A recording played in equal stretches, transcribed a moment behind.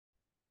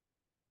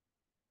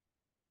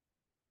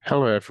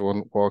Hello,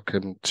 everyone.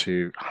 Welcome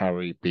to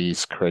Harry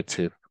B's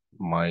Creative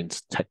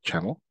Minds Tech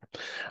channel.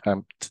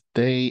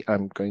 Today,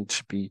 I'm going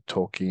to be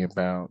talking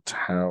about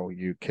how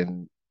you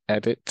can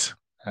edit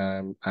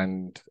and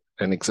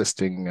an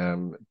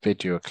existing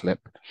video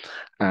clip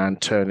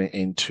and turn it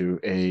into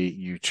a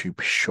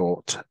YouTube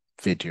short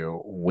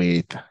video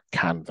with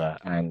Canva.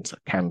 And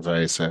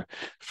Canva is a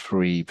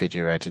free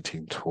video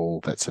editing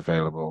tool that's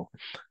available,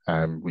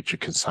 which you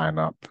can sign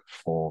up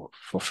for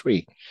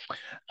free.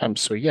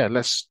 So yeah,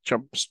 let's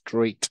jump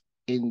straight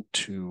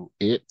into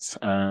it.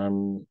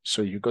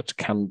 So you go to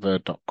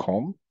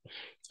canva.com,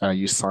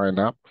 you sign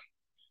up,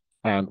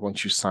 and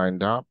once you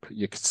signed up,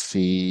 you can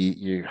see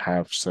you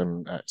have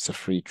it's a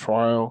free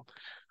trial.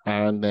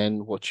 And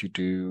then what you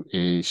do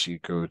is you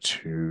go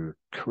to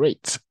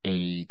create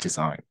a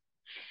design.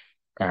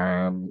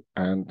 And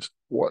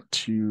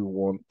what you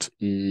want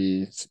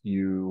is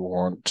you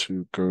want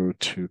to go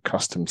to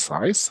custom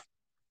size.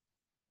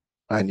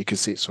 And you can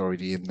see it's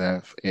already in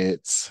there. The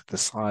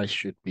size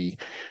should be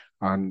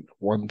on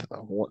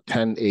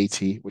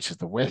 1080, which is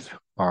the width,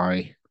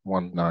 by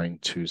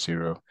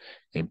 1920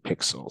 in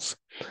pixels.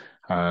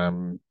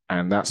 And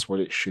that's what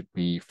it should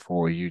be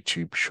for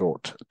YouTube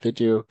short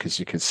video, because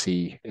you can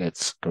see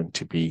it's going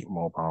to be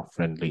mobile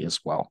friendly as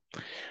well.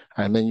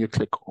 And then you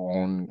click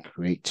on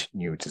create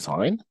new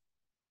design.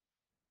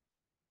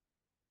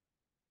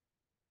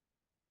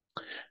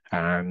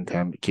 And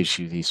it gives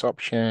you these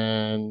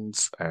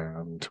options.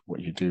 And what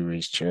you do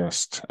is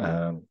just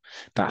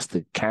that's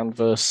the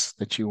canvas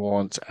that you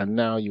want. And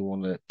now you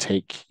want to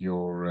take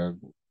your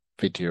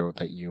video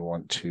that you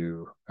want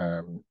to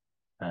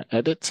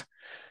edit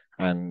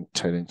and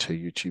turn into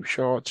YouTube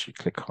Shorts. You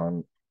click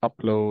on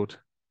upload,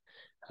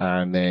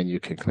 and then you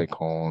can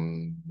click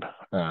on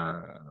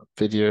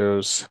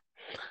videos.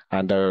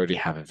 And I already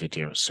have a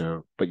video,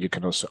 but you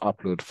can also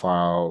upload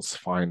files,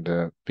 find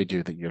a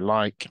video that you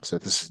like. So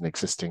this is an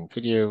existing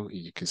video.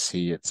 You can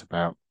see it's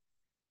about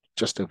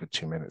just over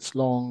 2 minutes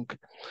long.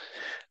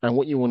 And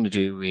what you want to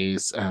do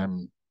is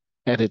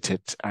edit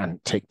it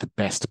and take the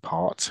best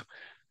part,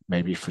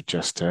 maybe for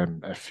just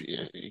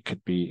it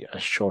could be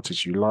as short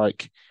as you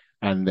like,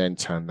 and then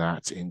turn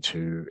that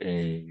into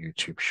a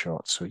YouTube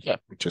short. So yeah,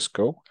 we just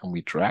go and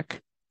we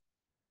drag.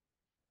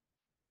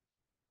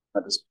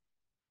 That is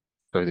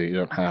so that you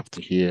don't have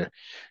to hear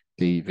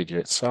the video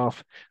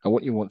itself. And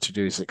what you want to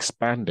do is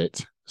expand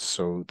it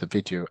so the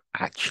video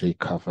actually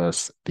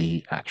covers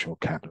the actual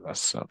canvas.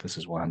 So this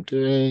is what I'm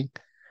doing.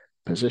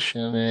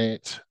 Position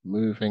it,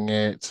 moving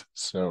it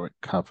so it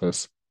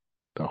covers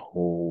the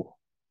whole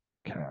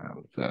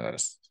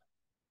canvas.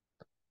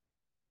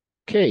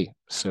 Okay,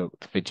 so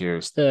the video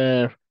is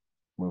there.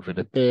 Move it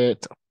a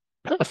bit.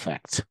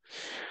 Perfect.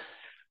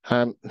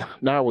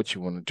 Now what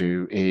you want to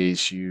do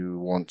is you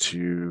want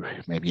to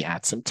maybe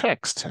add some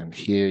text. And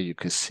here you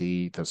can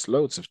see there's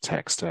loads of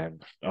text.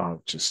 And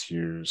I'll just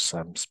use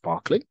some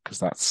sparkling because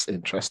that's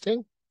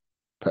interesting.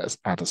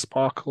 Add a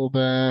sparkle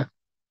there.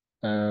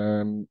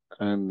 And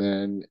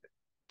then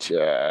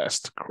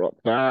just crop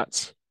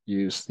that.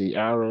 Use the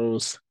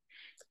arrows.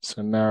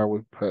 So now we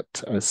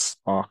put a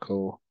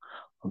sparkle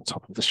on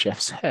top of the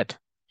chef's head.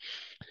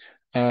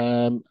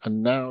 And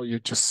now you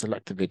just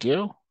select the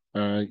video.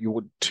 You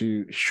want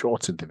to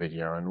shorten the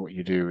video, and what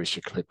you do is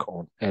you click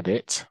on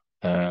edit,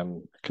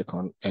 click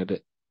on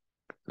edit,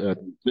 uh,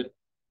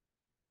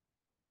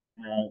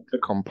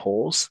 click on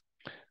pause,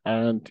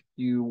 and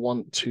you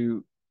want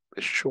to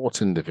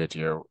shorten the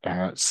video.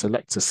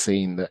 Select a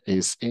scene that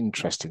is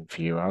interesting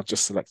for you. I'll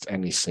just select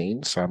any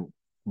scene. So I'm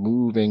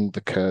moving the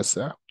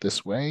cursor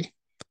this way.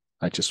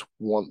 I just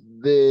want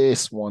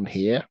this one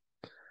here,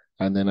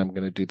 and then I'm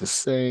going to do the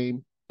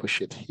same,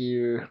 push it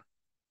here,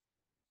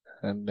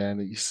 and then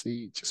you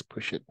see, just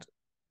push it.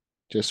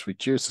 Just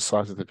reduce the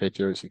size of the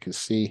video, as you can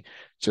see,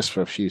 just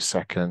for a few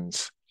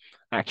seconds.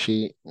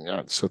 Actually,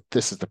 so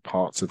this is the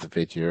parts of the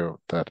video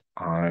that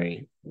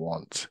I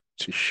want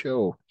to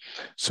show.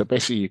 So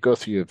basically, you go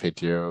through your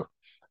video,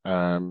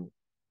 and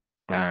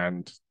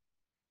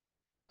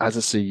as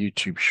it's a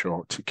YouTube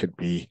short, it could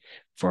be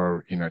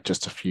for,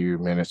 just a few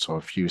minutes or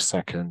a few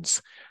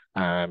seconds.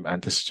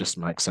 And this is just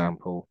my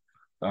example.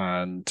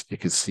 And you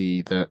can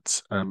see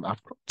that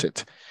I've cropped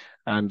it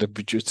and I've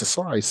reduced the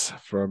size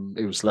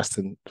it was less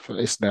than,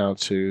 it's now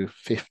to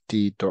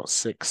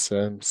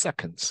 50.6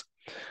 seconds.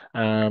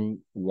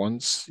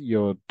 Once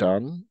you're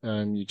done,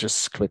 you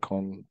just click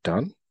on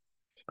done.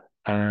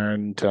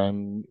 And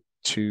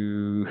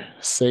to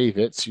save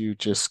it, you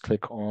just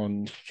click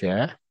on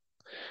share,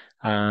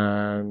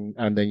 and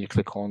then you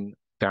click on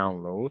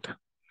download,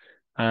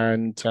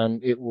 and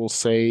it will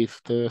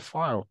save the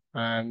file.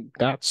 And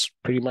that's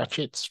pretty much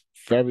it. It's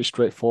very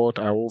straightforward.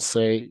 I will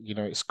say,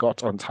 it's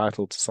got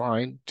untitled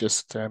design.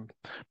 Just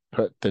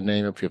put the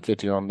name of your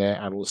video on there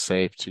and it will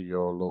save to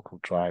your local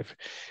drive.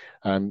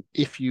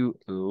 If you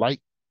like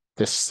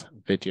this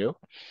video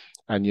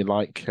and you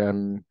like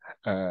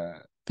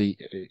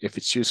if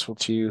it's useful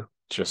to you,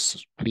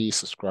 just please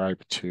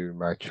subscribe to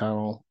my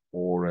channel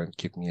or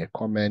give me a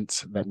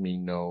comment. Let me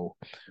know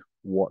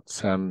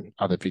what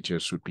other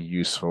videos would be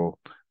useful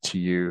to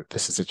you.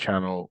 This is a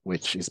channel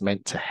which is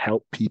meant to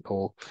help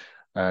people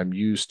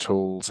use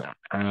tools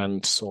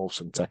and solve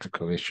some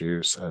technical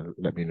issues.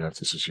 Let me know if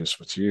this is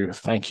useful to you.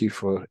 Thank you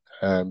for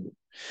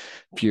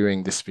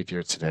viewing this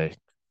video today.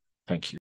 Thank you.